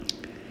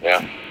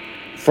Yeah.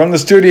 From the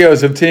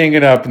studios of Teeing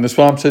It Up in the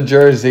Swamps of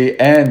Jersey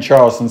and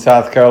Charleston,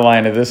 South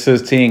Carolina, this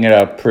is Teeing It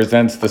Up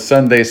presents the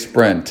Sunday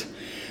Sprint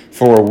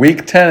for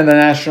Week 10 of the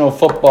National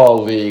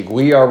Football League.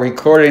 We are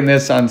recording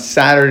this on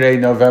Saturday,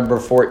 November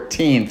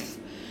 14th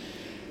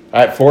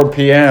at 4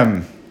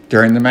 p.m.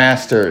 during the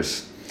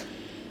Masters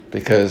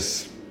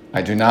because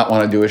I do not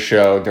want to do a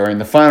show during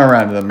the final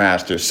round of the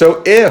Masters.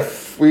 So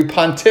if we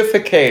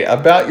pontificate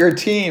about your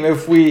team,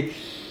 if we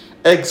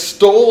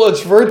extol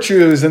its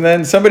virtues and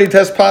then somebody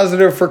tests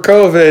positive for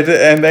COVID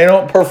and they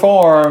don't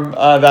perform,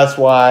 that's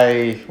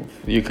why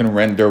you can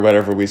render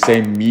whatever we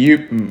say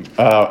moot.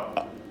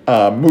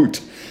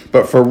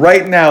 But for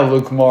right now,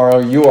 Luke Morrow,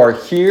 you are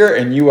here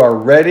and you are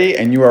ready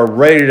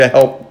to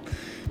help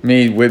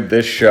me with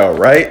this show,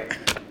 right?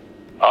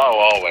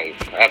 Oh, always.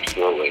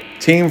 Absolutely.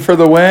 Team for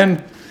the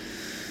win?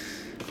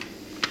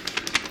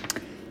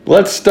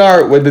 Let's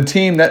start with the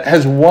team that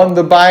has won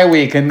the bye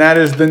week, and that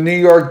is the New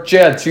York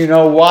Jets. You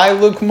know why,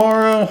 Luke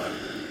Morrow?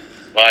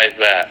 Why is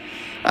that?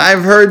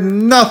 I've heard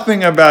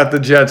nothing about the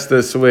Jets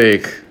this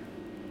week.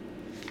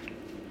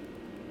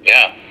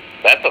 Yeah,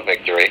 that's a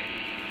victory.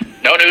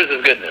 No news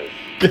is good news.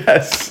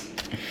 Yes.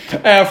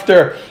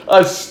 After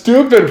a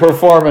stupid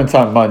performance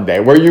on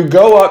Monday where you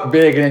go up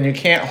big and then you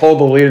can't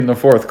hold the lead in the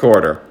fourth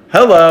quarter.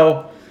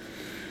 Hello.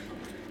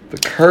 The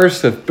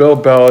curse of Bill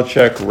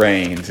Belichick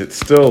reigns. It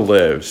still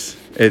lives.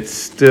 It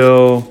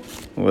still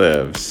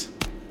lives.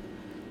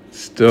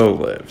 Still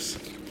lives.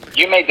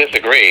 You may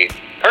disagree.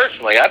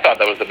 Personally, I thought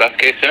that was the best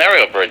case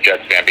scenario for a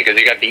Jets fan because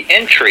you got the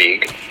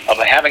intrigue of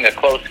having a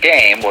close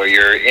game where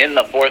you're in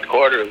the fourth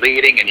quarter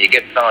leading and you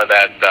get some of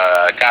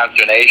that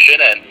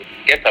consternation and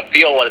get to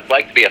feel what it's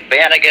like to be a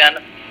fan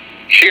again,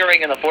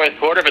 cheering in the fourth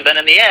quarter, but then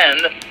in the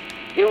end,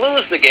 you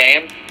lose the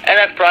game, and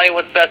that's probably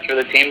what's best for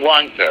the team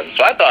long term.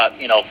 So I thought,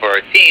 for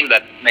a team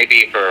that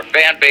maybe for a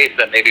fan base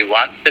that maybe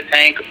wants to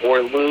tank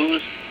or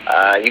lose,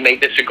 you may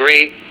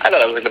disagree. I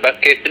thought it was the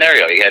best case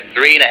scenario. You had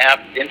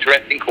 3.5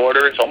 interesting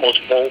quarters, almost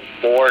full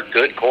 4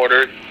 good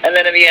quarters, and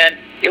then in the end,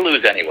 you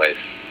lose anyways.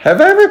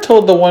 Have I ever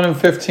told the 1 in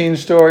 15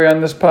 story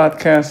on this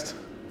podcast?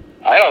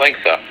 I don't think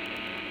so.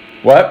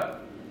 What?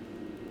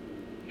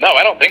 No,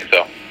 I don't think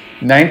so.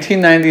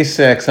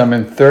 1996, I'm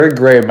in 3rd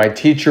grade. My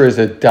teacher is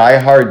a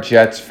diehard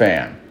Jets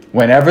fan.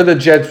 Whenever the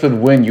Jets would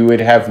win, you would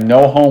have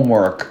no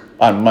homework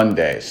on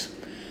Mondays.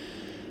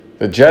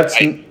 The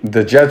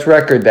Jets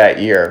record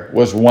that year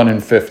was 1 in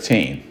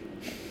 15.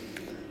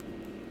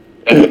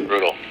 That's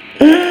brutal.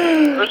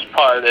 The first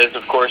part is,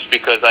 of course,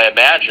 because I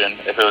imagine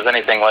if it was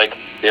anything like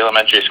the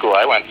elementary school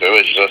I went to,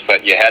 it's just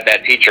that you had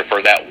that teacher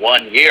for that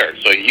 1 year.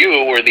 So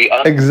you were the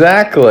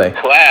exactly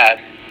class.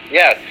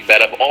 Yes,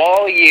 that of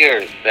all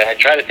years that had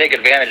tried to take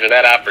advantage of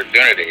that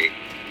opportunity,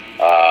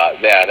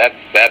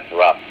 that's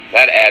rough.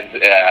 That adds,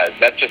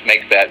 that just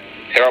makes that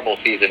terrible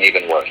season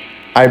even worse.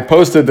 I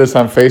posted this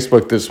on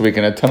Facebook this week,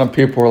 and a ton of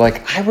people were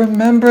like, I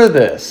remember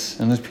this.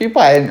 And there's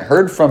people I hadn't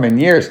heard from in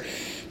years.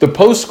 The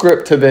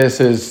postscript to this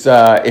is,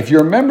 if you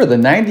remember, the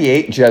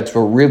 98 Jets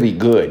were really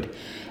good.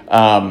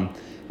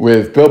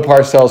 With Bill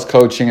Parcells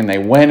coaching, and they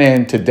went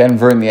into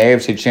Denver in the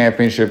AFC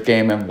Championship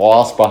game and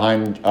lost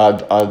behind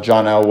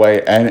John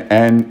Elway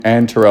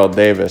and Terrell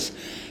Davis.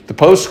 The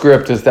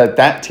postscript is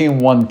that team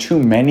won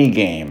too many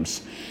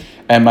games.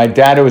 And my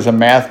dad, who was a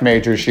math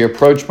major, she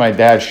approached my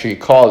dad. She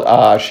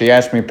called. She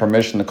asked me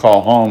permission to call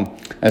home.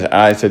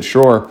 I said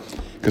sure,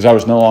 because I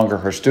was no longer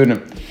her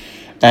student.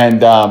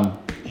 And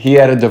he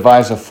had to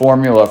devise a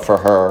formula for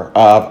her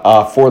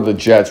for the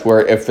Jets,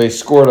 where if they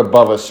scored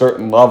above a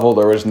certain level,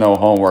 there was no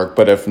homework.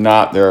 But if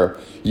not,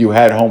 you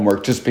had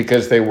homework, just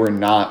because they were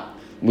not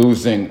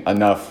losing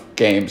enough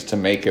games to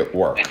make it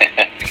work.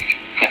 Hey,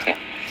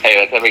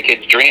 that's every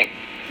kid's dream.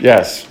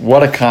 Yes,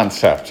 what a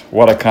concept.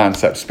 What a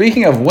concept.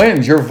 Speaking of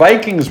wins, your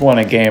Vikings won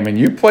a game, and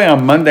you play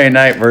on Monday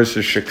night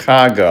versus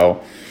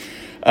Chicago.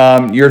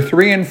 You're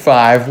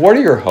 3-5. What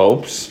are your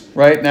hopes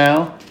right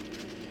now?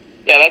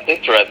 Yeah, that's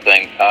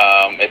interesting.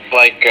 It's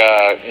like,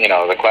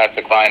 the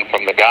classic line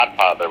from The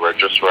Godfather, where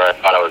I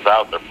thought I was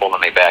out, they're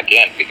pulling me back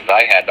in, because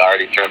I had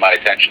already turned my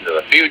attention to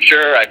the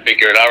future. I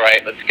figured, all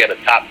right, let's get a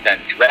top 10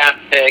 draft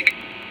pick.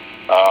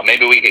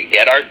 Maybe we could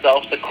get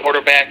ourselves a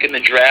quarterback in the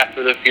draft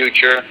for the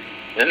future.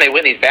 And then they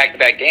win these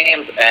back-to-back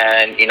games,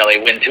 and, they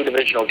win 2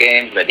 divisional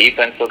games. The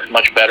defense looks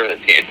much better. The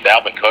team,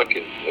 Dalvin Cook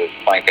is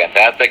playing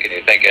fantastic, and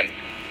you're thinking,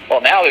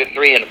 well, now they're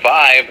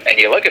 3-5, and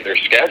you look at their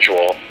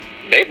schedule,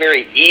 they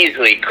very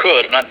easily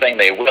could, I'm not saying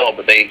they will,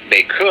 but they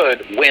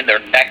could win their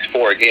next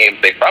 4 games.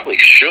 They probably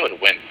should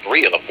win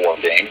 3 of the 4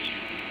 games.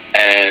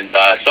 And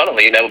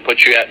suddenly that would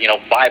put you at,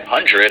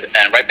 500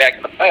 and right back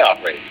in the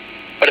playoff race.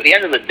 But at the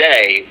end of the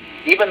day,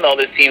 even though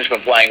this team's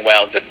been playing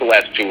well just the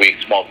last 2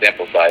 weeks, small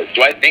sample size,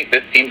 do I think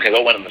this team can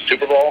go win in the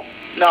Super Bowl?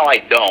 No, I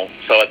don't.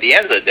 So at the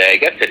end of the day, I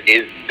guess it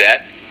is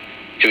set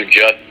to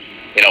just,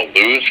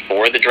 lose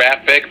for the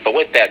draft pick. But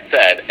with that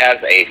said, as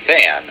a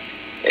fan,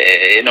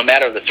 no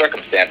matter the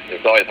circumstances,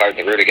 it's always hard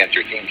to root against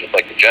your team, just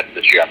like the Jets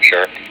this year, I'm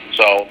sure.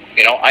 So,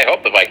 I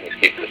hope the Vikings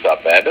keep this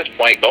up. At this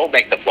point, go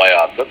make the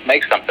playoffs. Let's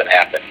make something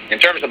happen. In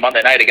terms of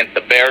Monday night against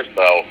the Bears,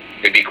 though,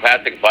 it'd be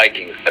classic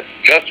Vikings. That's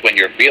just when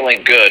you're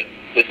feeling good,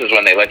 this is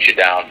when they let you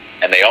down,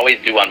 and they always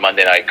do on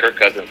Monday night. Kirk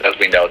Cousins, as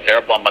we know,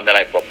 terrible on Monday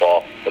Night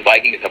Football. The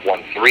Vikings have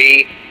won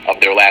 3 of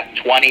their last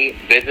 20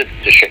 visits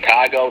to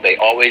Chicago. They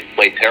always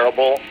play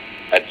terrible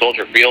at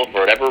Soldier Field for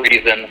whatever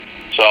reason.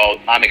 So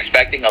I'm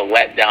expecting a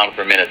letdown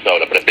for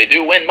Minnesota. But if they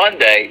do win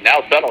Monday,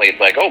 now suddenly it's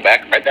like,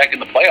 right back in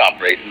the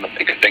playoff race in the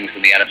thick of things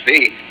in the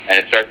NFC, and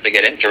it starts to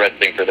get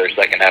interesting for their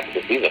second half of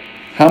the season.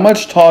 How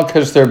much talk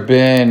has there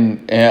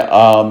been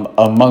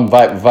among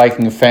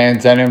Viking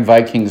fans and in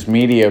Vikings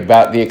media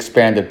about the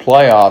expanded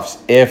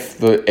playoffs if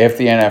the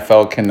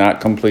NFL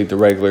cannot complete the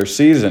regular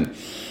season?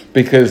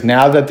 Because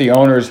now that the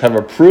owners have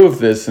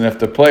approved this, and if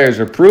the players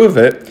approve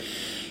it,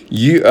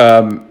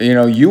 you're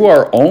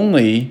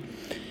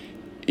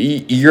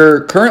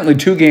currently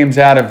 2 games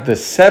out of the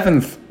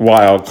 7th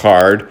wild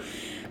card,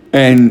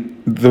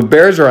 and the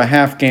Bears are a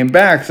half game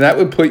back, so that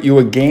would put you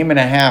a game and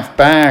a half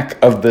back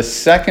of the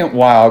 2nd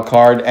wild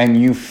card,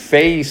 and you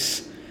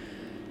face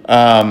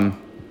the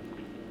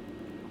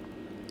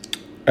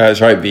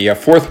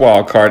 4th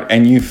wild card,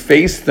 and you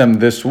face them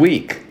this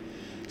week.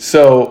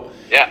 So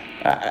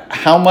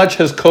how much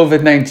has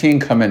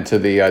COVID-19 come into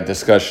the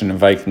discussion in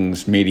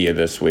Vikings media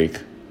this week?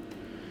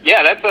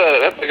 Yeah, that's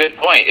a good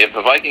point. If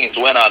the Vikings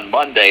win on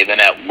Monday, then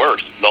at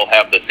worst they'll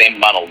have the same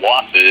amount of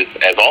losses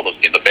as all those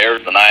teams. The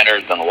Bears, the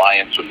Niners, and the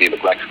Lions would be the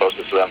next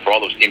closest to them. For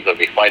all those teams that would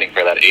be fighting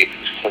for that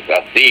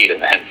 8th seed,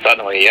 and then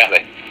suddenly,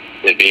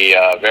 they'd be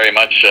very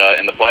much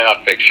in the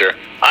playoff picture.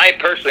 I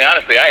personally,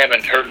 honestly, I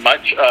haven't heard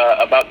much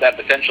about that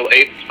potential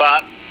 8th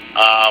spot.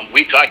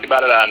 We talked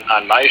about it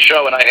on my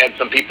show, and I had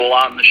some people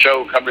on the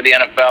show cover the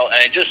NFL,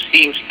 and it just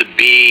seems to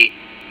be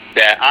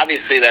that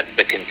obviously that's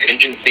the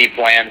contingency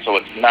plan, so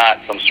it's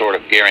not some sort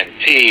of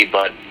guarantee,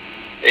 but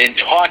in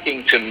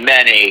talking to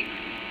many,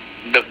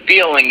 the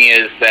feeling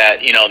is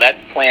that, that's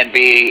plan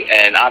B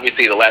and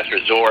obviously the last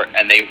resort,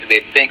 and they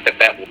think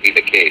that will be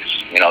the case,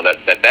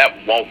 that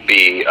won't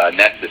be a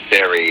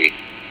necessary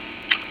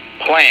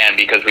plan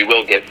because we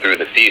will get through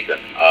the season.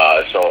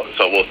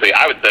 So we'll see.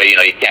 I would say,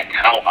 you can't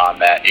count on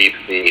that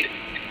 8th seed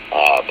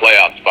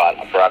playoff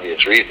spot for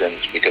obvious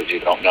reasons because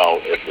you don't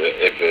know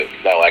if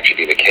that'll actually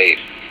be the case.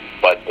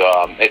 But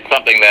it's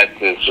something that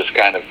is just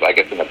kind of, I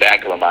guess, in the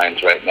back of our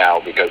minds right now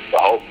because the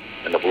hope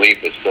and the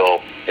belief is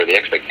still, or the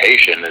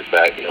expectation is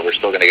that, we're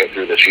still going to get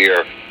through this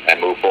year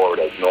and move forward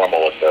as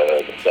normal as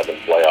the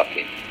 7th playoff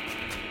team.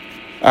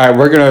 All right,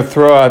 we're going to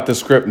throw out the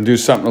script and do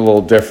something a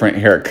little different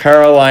here.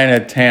 Carolina,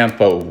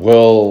 Tampa,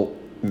 will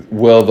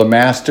the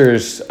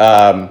Masters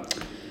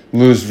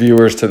lose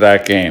viewers to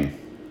that game?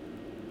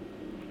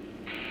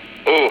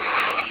 Ooh.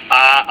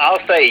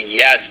 I'll say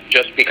yes,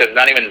 just because,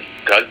 not even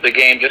because the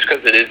game, just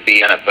because it is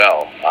the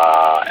NFL.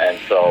 And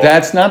so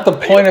that's not the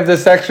point of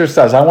this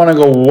exercise. I want to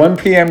go 1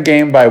 p.m.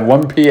 game by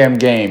 1 p.m.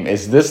 game.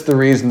 Is this the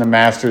reason the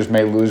Masters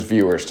may lose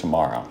viewers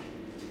tomorrow?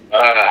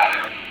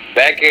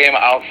 That game,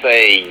 I'll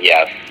say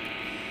yes.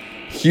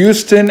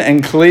 Houston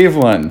and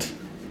Cleveland.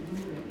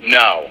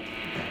 No.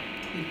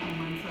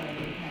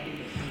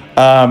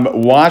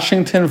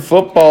 Washington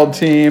football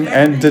team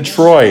and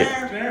Detroit.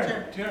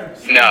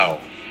 No.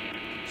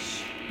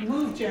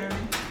 Move, Jeremy.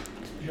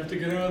 You have to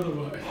get out of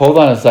the way. Hold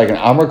on a second.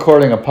 I'm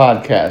recording a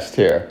podcast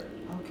here.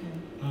 Okay.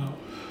 Oh.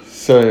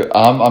 So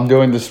I'm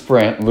doing the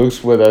sprint.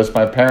 Luke's with us.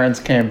 My parents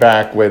came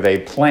back with a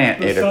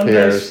plant, The it Sunday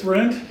appears.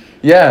 sprint?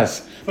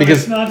 Yes. But Because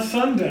it's not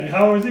Sunday.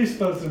 How are they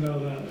supposed to know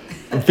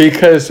that?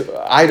 Because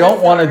I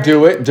don't want to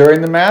do it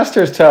during the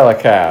Masters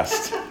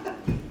telecast.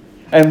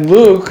 And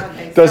Luke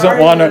Okay, doesn't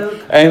sorry, want to,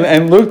 Luke.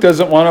 and Luke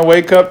doesn't want to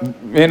wake up,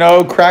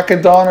 crack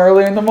of dawn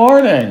early in the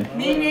morning.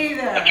 Me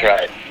neither. That's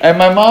right. And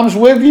my mom's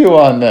with you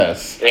on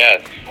this.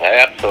 Yes,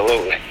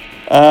 absolutely.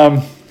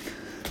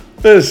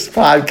 This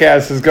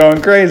podcast is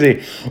going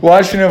crazy.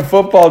 Washington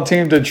football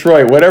team,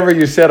 Detroit. Whatever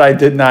you said, I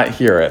did not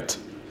hear it.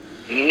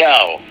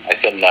 No. I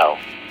said no.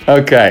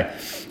 Okay.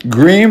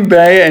 Green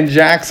Bay and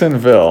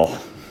Jacksonville.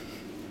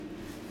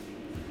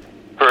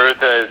 For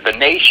the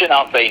nation,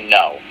 I'll say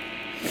no.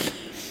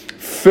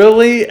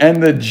 Philly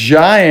and the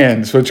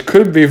Giants, which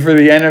could be for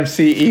the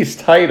NFC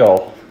East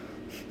title.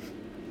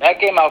 That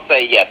game, I'll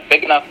say yes.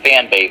 Big enough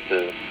fan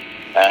bases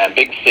and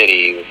big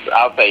cities,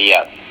 I'll say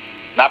yes.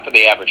 Not for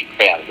the average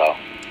fan, though.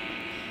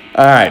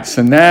 All right,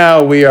 so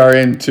now we are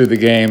into the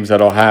games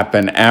that'll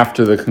happen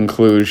after the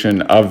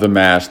conclusion of the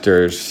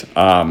Masters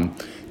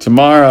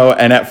tomorrow.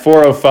 And at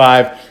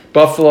 4:05,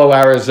 Buffalo,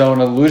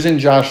 Arizona, losing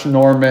Josh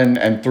Norman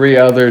and 3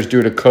 others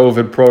due to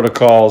COVID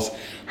protocols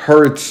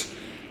hurts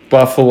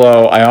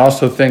Buffalo. I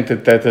also think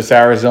that this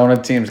Arizona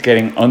team's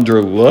getting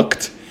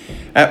underlooked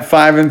at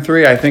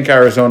 5-3. I think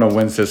Arizona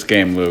wins this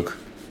game, Luke.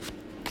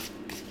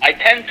 I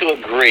tend to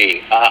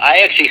agree.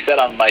 I actually said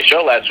on my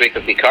show last week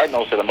that the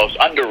Cardinals are the most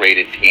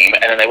underrated team,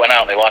 and then they went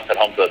out and they lost at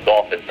home to the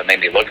Dolphins and made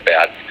me look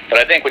bad. But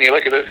I think when you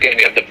look at this game,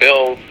 you have the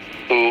Bills,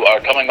 who are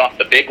coming off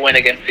the big win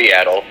against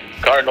Seattle.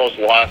 Cardinals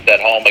lost at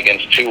home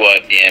against Tua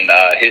in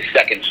his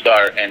second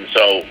start, and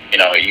so,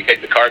 you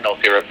take the Cardinals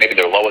here at maybe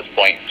their lowest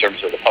point in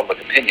terms of the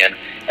public opinion,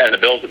 and the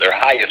Bills at their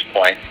highest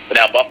point, but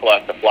now Buffalo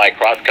has to fly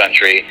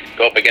cross-country,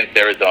 go up against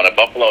Arizona.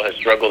 Buffalo has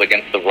struggled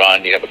against the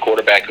run. You have a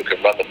quarterback who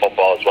can run the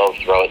football as well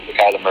as throw it, so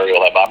Kyler Murray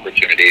will have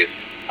opportunities.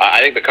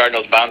 I think the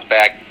Cardinals bounce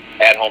back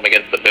at home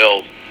against the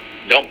Bills.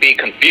 Don't be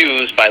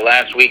confused by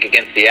last week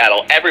against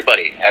Seattle.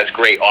 Everybody has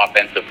great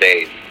offensive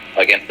days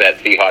against that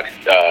Seahawks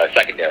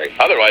secondary.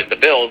 Otherwise, the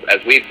Bills,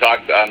 as we've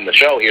talked on the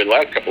show here the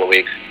last couple of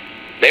weeks,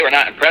 they were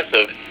not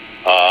impressive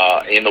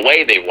in the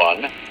way they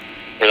won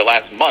for the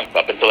last month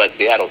up until that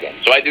Seattle game.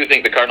 So I do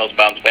think the Cardinals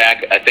bounce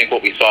back. I think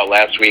what we saw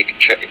last week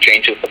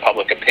changes the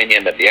public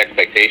opinion that the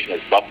expectation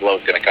is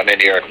Buffalo's going to come in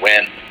here and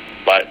win.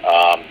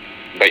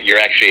 But you're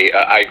actually,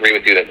 I agree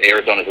with you that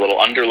Arizona's a little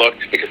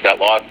underlooked because that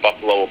loss.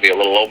 Buffalo will be a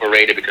little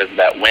overrated because of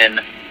that win,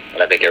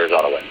 and I think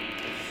Arizona wins.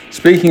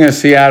 Speaking of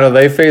Seattle,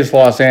 they face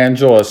Los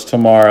Angeles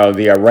tomorrow,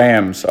 the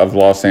Rams of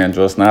Los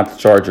Angeles, not the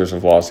Chargers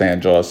of Los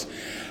Angeles.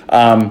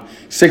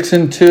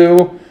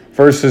 6-2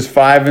 versus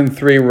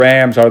 5-3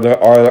 Rams. Are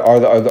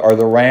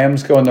the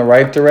Rams going the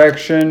right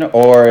direction,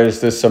 or is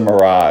this a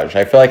mirage?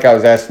 I feel like I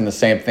was asking the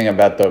same thing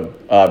about the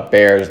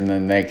Bears, and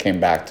then they came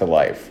back to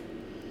life.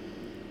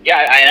 Yeah,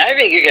 I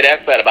think you could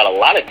ask that about a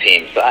lot of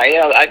teams.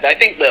 I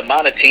think the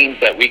amount of teams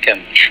that we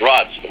can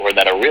trust or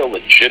that are real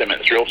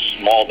legitimate is real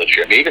small this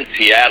year. I mean, even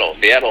Seattle,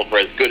 for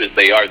as good as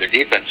they are, their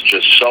defense is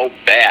just so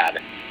bad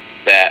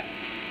that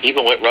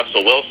even with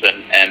Russell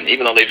Wilson, and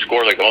even though they've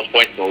scored like the most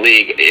points in the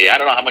league, I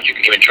don't know how much you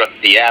can even trust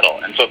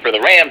Seattle. And so for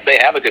the Rams, they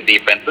have a good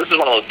defense. This is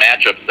one of those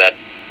matchups that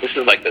this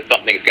is like the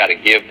something's got to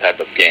give type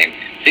of game.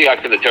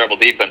 Seahawks have a terrible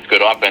defense,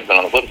 good offense, and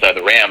on the flip side,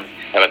 the Rams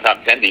have a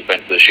top 10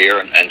 defense this year,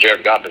 and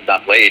Jared Goff has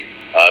not played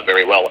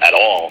very well at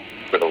all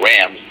for the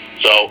Rams.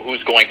 So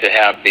who's going to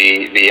have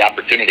the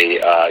opportunity?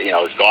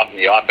 Is Goff in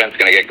the offense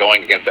going to get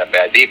going against that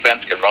bad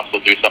defense? Can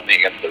Russell do something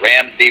against the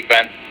Rams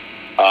defense?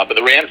 But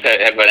the Rams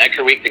have an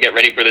extra week to get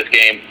ready for this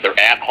game. They're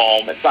at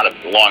home. It's not a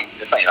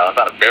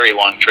very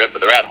long trip,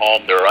 but they're at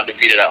home. They're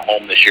undefeated at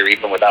home this year,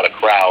 even without a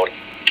crowd.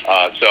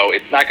 So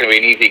it's not going to be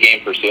an easy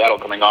game for Seattle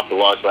coming off the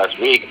loss last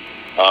week.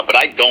 But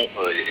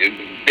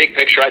big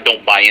picture, I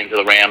don't buy into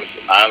the Rams.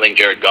 I don't think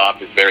Jared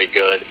Goff is very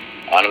good.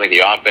 I don't think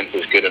the offense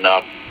is good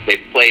enough.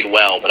 They've played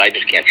well, but I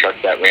just can't trust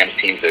that Rams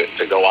team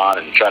to go on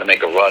and try to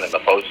make a run in the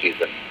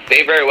postseason.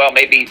 They very well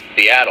may beat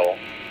Seattle.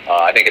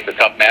 I think it's a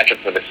tough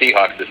matchup for the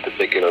Seahawks this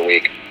particular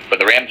week. But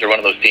the Rams are one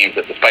of those teams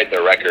that, despite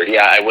their record,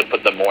 I would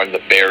put them more in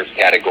the Bears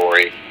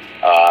category.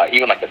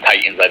 Even like the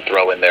Titans, I'd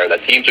throw in there. The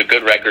teams with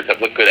good records have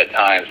looked good at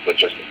times, but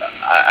just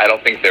I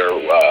don't think they're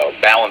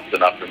balanced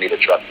enough for me to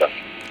trust them.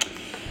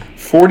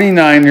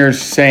 49ers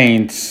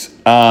Saints.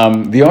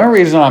 The only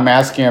reason I'm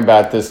asking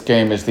about this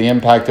game is the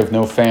impact of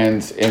no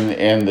fans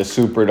in the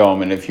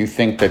Superdome, and if you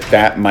think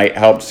that might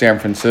help San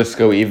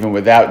Francisco even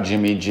without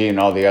Jimmy G and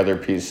all the other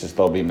pieces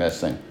they'll be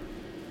missing.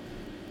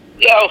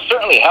 Yeah, it'll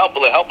certainly help.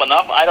 Will it help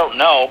enough? I don't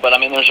know. But, I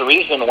mean, there's a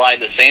reason why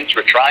the Saints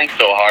were trying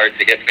so hard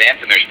to get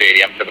fans in their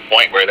stadium to the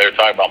point where they're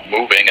talking about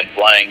moving and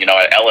playing,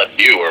 at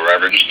LSU or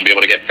wherever just to be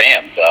able to get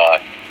fans.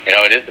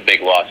 It is a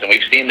big loss. And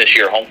we've seen this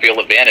year home field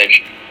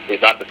advantage is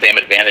not the same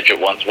advantage it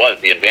once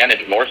was. The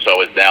advantage more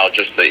so is now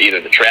just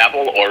either the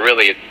travel or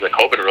really it's the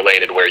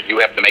COVID-related where you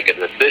have to make a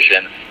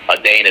decision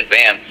a day in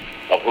advance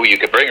of who you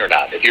could bring or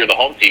not. If you're the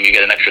home team, you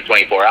get an extra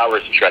 24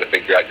 hours to try to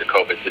figure out your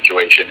COVID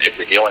situation if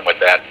you're dealing with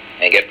that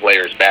and get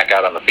players back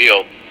out on the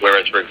field.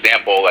 Whereas, for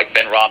example, like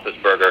Ben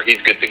Roethlisberger,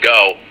 he's good to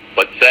go,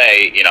 but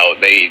say,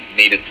 they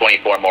needed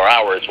 24 more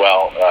hours.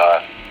 Well,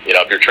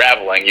 if you're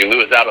traveling, you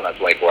lose out on that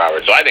 24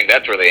 hours. So I think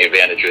that's where the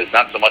advantage is,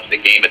 not so much the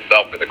game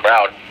itself for the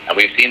crowd. And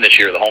we've seen this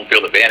year the home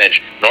field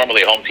advantage.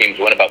 Normally, home teams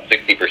win about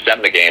 60%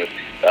 of the games.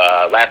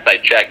 Last I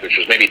checked, which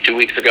was maybe 2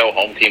 weeks ago,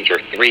 home teams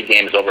were 3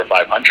 games over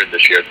 500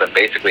 this year. It's been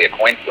basically a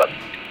coin flip.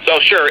 So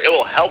sure, it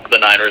will help the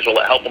Niners. Will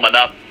it help them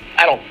enough?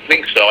 I don't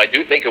think so. I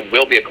do think it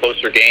will be a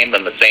closer game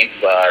than the Saints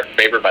are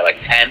favored by like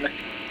 10.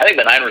 I think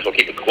the Niners will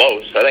keep it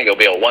close. I think it'll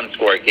be a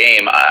one-score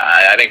game.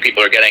 I think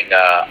people are getting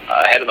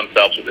ahead of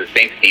themselves with the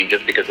Saints team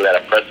just because of that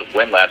impressive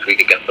win last week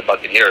against the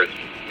Buccaneers.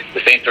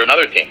 The Saints are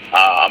another team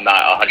I'm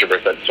not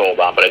 100% sold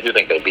on, but I do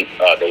think they beat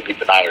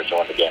the Niners to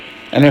win the game.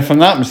 And if I'm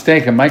not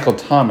mistaken, Michael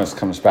Thomas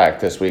comes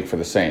back this week for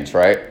the Saints,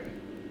 right?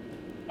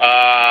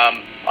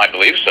 I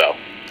believe so.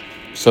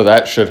 So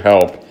that should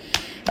help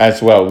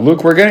as well.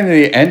 Luke, we're getting to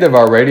the end of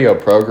our radio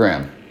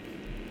program.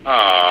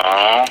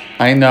 Aww.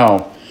 I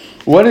know.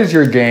 What is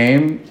your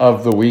game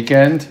of the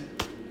weekend?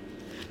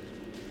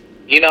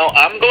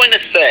 I'm going to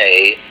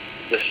say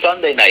the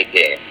Sunday night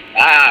game.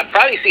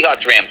 Probably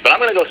Seahawks-Rams, but I'm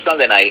going to go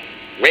Sunday night,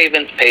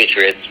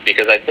 Ravens-Patriots,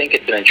 because I think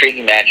it's an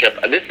intriguing matchup.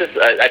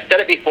 I've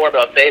said it before,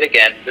 but I'll say it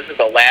again. This is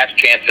the last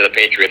chance for the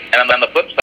Patriots. And on the flip side,